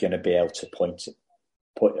better we're going to be able to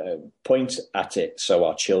point at it, so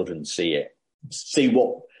our children see it, see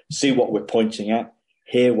what we're pointing at,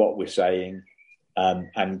 hear what we're saying,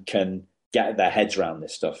 and can get their heads around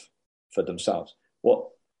this stuff for themselves.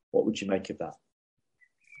 What would you make of that?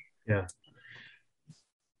 Yeah.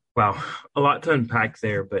 Wow, a lot to unpack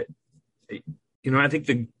there, but I think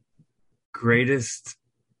the greatest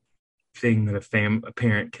thing that a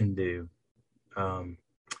parent can do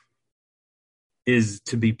is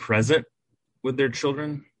to be present with their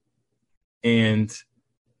children and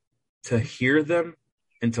to hear them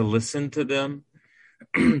and to listen to them.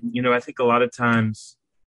 I think a lot of times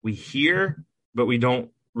we hear, but we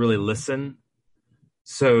don't really listen.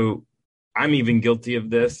 So I'm even guilty of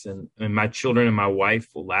this, and my children and my wife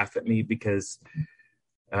will laugh at me because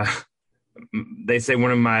they say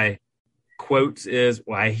one of my quotes is,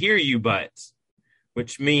 "Well, I hear you, but,"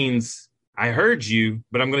 which means I heard you,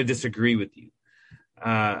 but I'm going to disagree with you.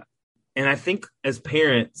 And I think as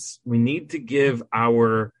parents, we need to give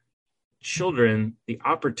our children the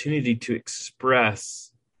opportunity to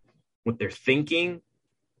express what they're thinking,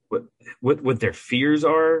 what their fears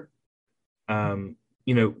are,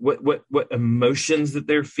 what emotions that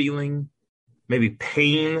they're feeling, maybe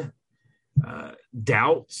pain,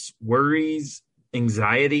 doubts, worries,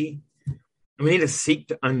 anxiety. And we need to seek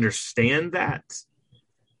to understand that,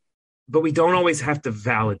 but we don't always have to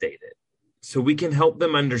validate it. So we can help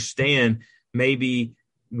them understand maybe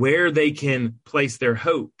where they can place their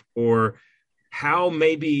hope, or how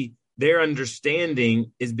maybe their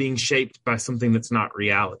understanding is being shaped by something that's not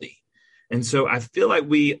reality. And so I feel like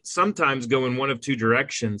we sometimes go in one of two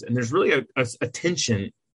directions, and there's really a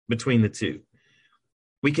tension between the two.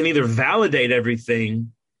 We can either validate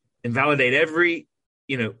everything and validate every,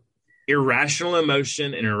 irrational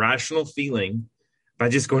emotion and irrational feeling by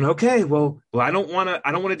just going, okay, well, I don't want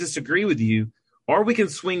to disagree with you. Or we can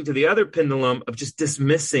swing to the other pendulum of just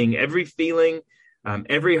dismissing every feeling,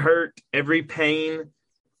 every hurt, every pain.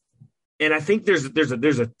 And I think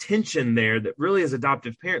there's a tension there that really, as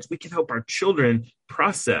adoptive parents, we can help our children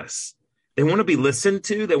process. They want to be listened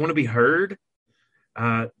to. They want to be heard.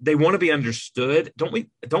 They want to be understood. Don't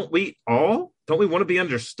we all? Don't we want to be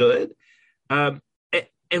understood?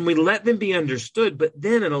 And we let them be understood, but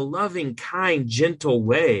then in a loving, kind, gentle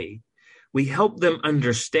way, we help them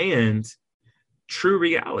understand true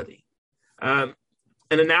reality. An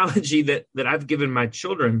analogy that I've given my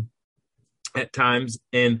children at times,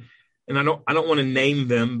 and I don't want to name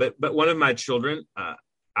them, but one of my children,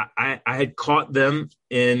 I had caught them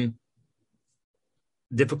in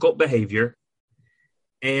difficult behavior,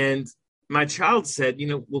 and my child said,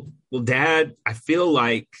 well, Dad, I felt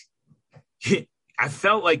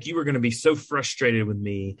like you were going to be so frustrated with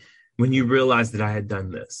me when you realized that I had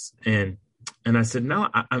done this. And I said, no,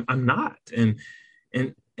 I'm not. And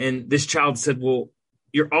this child said, well,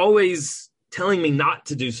 you're always telling me not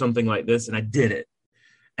to do something like this, and I did it.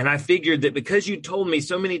 And I figured that because you told me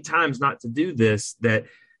so many times not to do this, that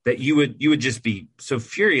you would just be so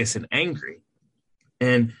furious and angry.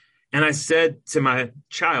 And I said to my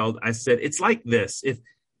child, I said, it's like this.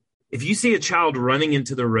 If you see a child running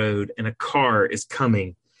into the road and a car is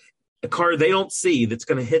coming, a car they don't see that's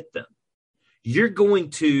going to hit them, you're going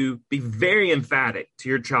to be very emphatic to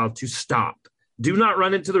your child to stop. Do not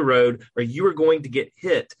run into the road, or you are going to get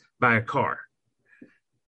hit by a car.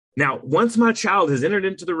 Now, once my child has entered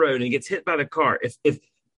into the road and he gets hit by the car,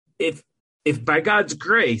 if by God's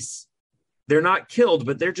grace, they're not killed,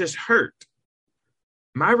 but they're just hurt,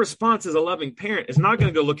 my response as a loving parent is not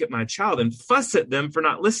going to go look at my child and fuss at them for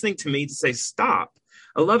not listening to me to say stop.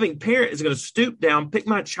 A loving parent is going to stoop down, pick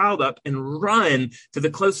my child up, and run to the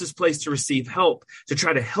closest place to receive help, to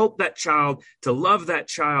try to help that child, to love that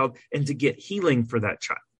child, and to get healing for that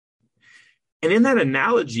child. And in that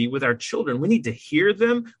analogy with our children, we need to hear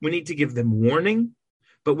them. We need to give them warning.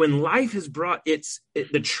 But when life has brought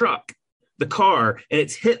the truck, the car, and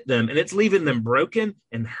it's hit them, and it's leaving them broken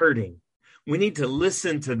and hurting, we need to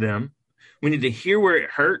listen to them. We need to hear where it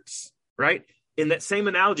hurts, right? In that same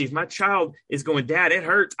analogy, if my child is going, Dad, it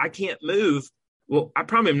hurts, I can't move. Well, I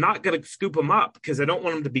probably am not going to scoop them up because I don't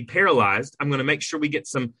want them to be paralyzed. I'm going to make sure we get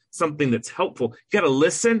something that's helpful. You got to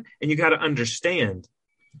listen and you got to understand.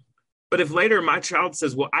 But if later my child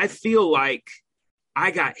says, well, I feel like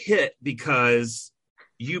I got hit because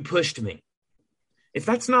you pushed me. If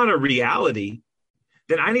that's not a reality,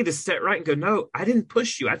 then I need to sit right and go, no, I didn't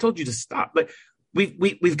push you. I told you to stop. But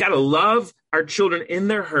we've got to love our children in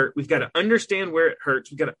their hurt. We've got to understand where it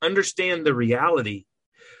hurts. We've got to understand the reality.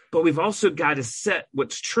 But we've also got to set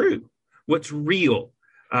what's true, what's real.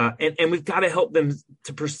 And we've got to help them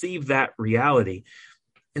to perceive that reality.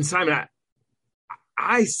 And Simon,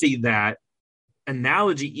 I see that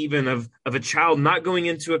analogy even of a child not going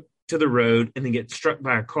into the road and then get struck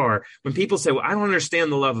by a car. When people say, well, I don't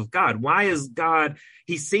understand the love of God. Why is God,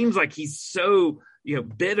 he seems like he's so,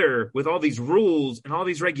 bitter with all these rules and all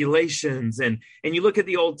these regulations. And you look at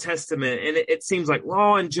the Old Testament and it seems like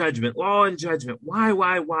law and judgment. Why?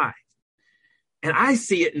 And I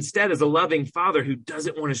see it instead as a loving father who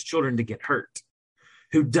doesn't want his children to get hurt,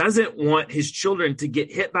 who doesn't want his children to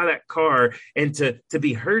get hit by that car and to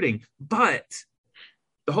be hurting. But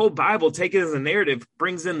the whole Bible, taken as a narrative,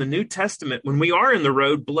 brings in the New Testament when we are in the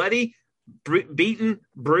road, bloody, beaten,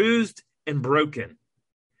 bruised, and broken.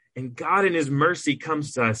 And God in his mercy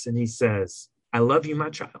comes to us and he says, I love you, my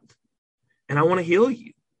child, and I want to heal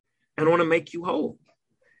you and I want to make you whole.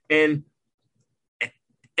 And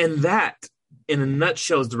that, in a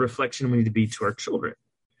nutshell, is the reflection we need to be to our children,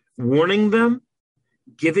 warning them,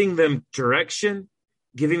 giving them direction,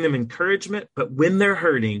 giving them encouragement. But when they're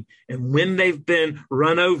hurting and when they've been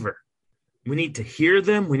run over, we need to hear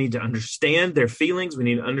them. We need to understand their feelings. We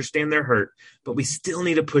need to understand their hurt, but we still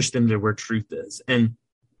need to push them to where truth is. And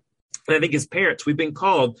I think as parents, we've been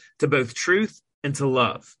called to both truth and to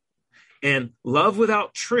love. And love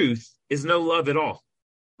without truth is no love at all,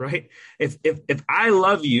 right? If I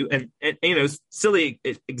love you, and silly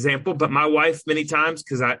example, but my wife many times,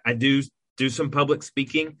 because I do some public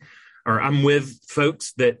speaking, or I'm with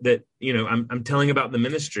folks that I'm telling about the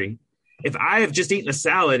ministry. If I have just eaten a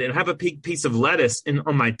salad and have a big piece of lettuce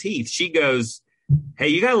on my teeth, she goes, hey,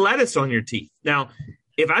 you got lettuce on your teeth. Now,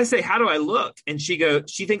 if I say, how do I look? And she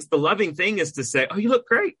thinks the loving thing is to say, oh, you look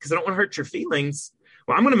great because I don't want to hurt your feelings.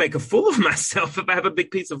 Well, I'm going to make a fool of myself if I have a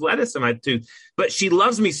big piece of lettuce on my tooth. But she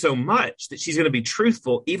loves me so much that she's going to be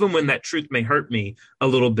truthful, even when that truth may hurt me a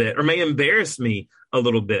little bit or may embarrass me a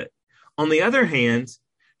little bit. On the other hand,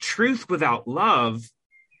 truth without love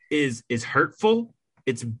is hurtful.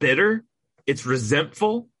 It's bitter. It's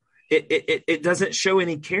resentful. It doesn't show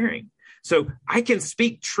any caring. So I can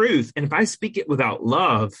speak truth, and if I speak it without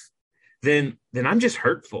love, then I'm just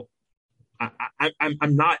hurtful.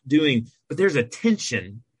 I'm not doing. But there's a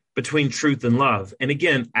tension between truth and love. And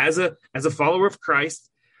again, as a follower of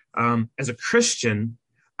Christ, as a Christian,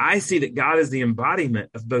 I see that God is the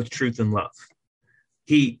embodiment of both truth and love.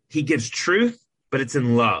 He gives truth, but it's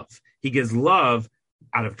in love. He gives love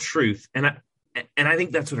out of truth. And I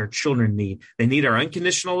think that's what our children need. They need our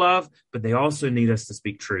unconditional love, but they also need us to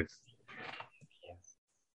speak truth.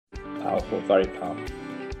 Powerful, very powerful.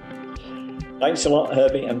 Thanks a lot,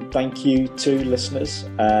 Herbie, and thank you to listeners.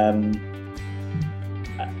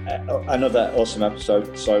 Another awesome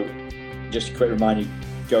episode. So just a quick reminder,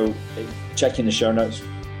 go check in the show notes,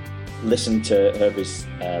 listen to Herbie's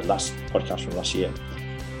last podcast from last year.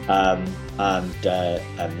 And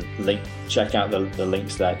check out the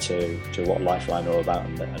links there to what Lifeline are all about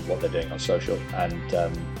and what they're doing on social. And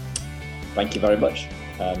thank you very much.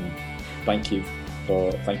 Thank you,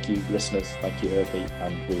 listeners. Thank you, Herbie,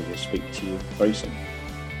 and we will speak to you very soon.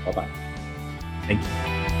 Bye-bye. Thank you.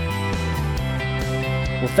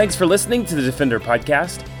 Well, thanks for listening to the Defender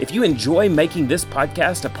Podcast. If you enjoy making this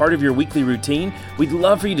podcast a part of your weekly routine, we'd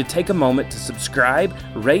love for you to take a moment to subscribe,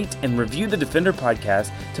 rate, and review the Defender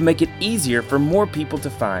Podcast to make it easier for more people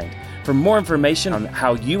to find. For more information on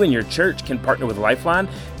how you and your church can partner with Lifeline,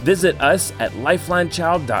 visit us at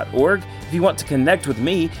lifelinechild.org. If you want to connect with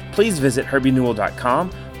me, please visit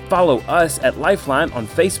herbienewell.com. Follow us at Lifeline on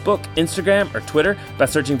Facebook, Instagram, or Twitter by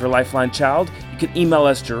searching for Lifeline Child. You can email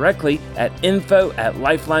us directly at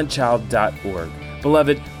info@lifelinechild.org.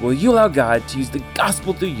 Beloved, will you allow God to use the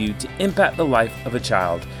gospel through you to impact the life of a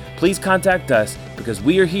child? Please contact us because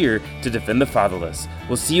we are here to defend the fatherless.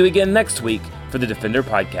 We'll see you again next week for the Defender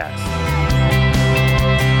Podcast.